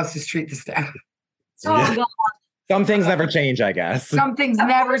 how she loves to treat the staff. Oh, God. Some things never change, I guess. Some things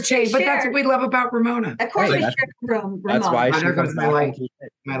never change, but that's what we love about Ramona. Of course, we shared the room. That's why there goes my light.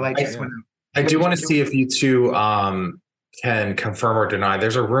 My light just went out. I do want to see if you two can confirm or deny.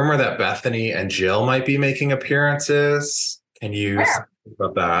 There's a rumor that Bethany and Jill might be making appearances. Can you speak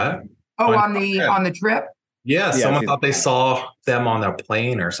about that? Oh, on the trip? Yeah, someone thought they saw them on a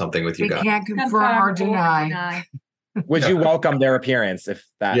plane or something with you guys. We can't confirm or deny. Would you welcome their appearance if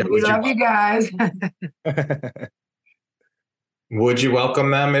that? Yeah, we love you guys. Would you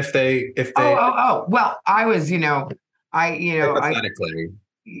welcome them if they? Oh. Well, I was, hypothetically.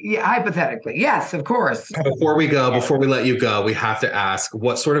 Yeah, hypothetically. Yes, of course. Before we let you go, we have to ask,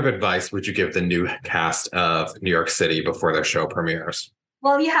 what sort of advice would you give the new cast of New York City before their show premieres?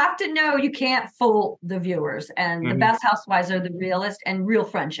 Well, you have to know you can't fool the viewers, and the best housewives are the realest and real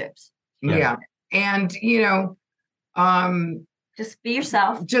friendships. Yeah. And, just be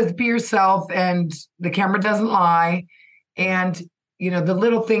yourself. Just be yourself, and the camera doesn't lie. And, the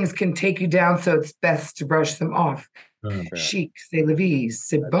little things can take you down, so it's best to brush them off. Chic, c'est la vie,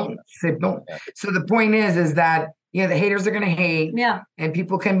 c'est bon, c'est bon. So the point is that, the haters are going to hate. Yeah. And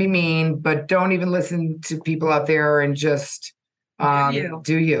people can be mean, but don't even listen to people out there, and just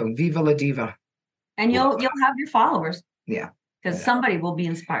do you. Viva la diva. And you'll have your followers. Yeah. Because somebody will be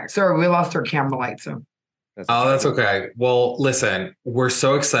inspired. Sorry, we lost our camera light, so. That's okay. Well, listen, we're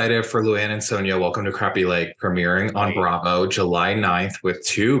so excited for Luann and Sonja. Welcome to Crappie Lake, premiering on Bravo July 9th with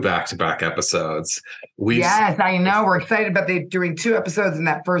 2 back-to-back episodes. Yes, I know. We're excited about doing 2 episodes in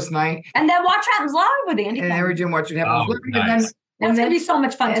that first night. And then Watch What Happens Live with Andy. And then we're doing Watch What Happens Live. Nice. That's going to be so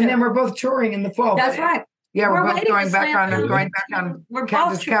much fun, and then we're both touring in the fall. That's right. Yeah, we're both going back on We're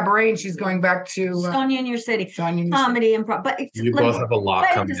both Cabaret, and she's going back to Sonja in Your City. Sonja Comedy improv. But you both have a lot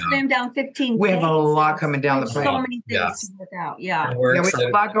coming to slam down 15 We have a lot coming down the pipe. pipe. So many things to work out. Yeah. We're we have a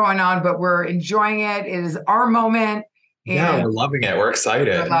lot going on, but we're enjoying it. It is our moment. Yeah, we're loving it. We're excited.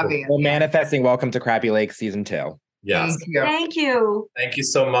 We're loving it. We're manifesting Welcome to Crappie Lake season 2. Yes. Thank you. Thank you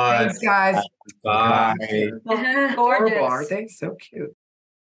so much. Thanks, guys. Bye. Gorgeous. Adorable, aren't they? So cute.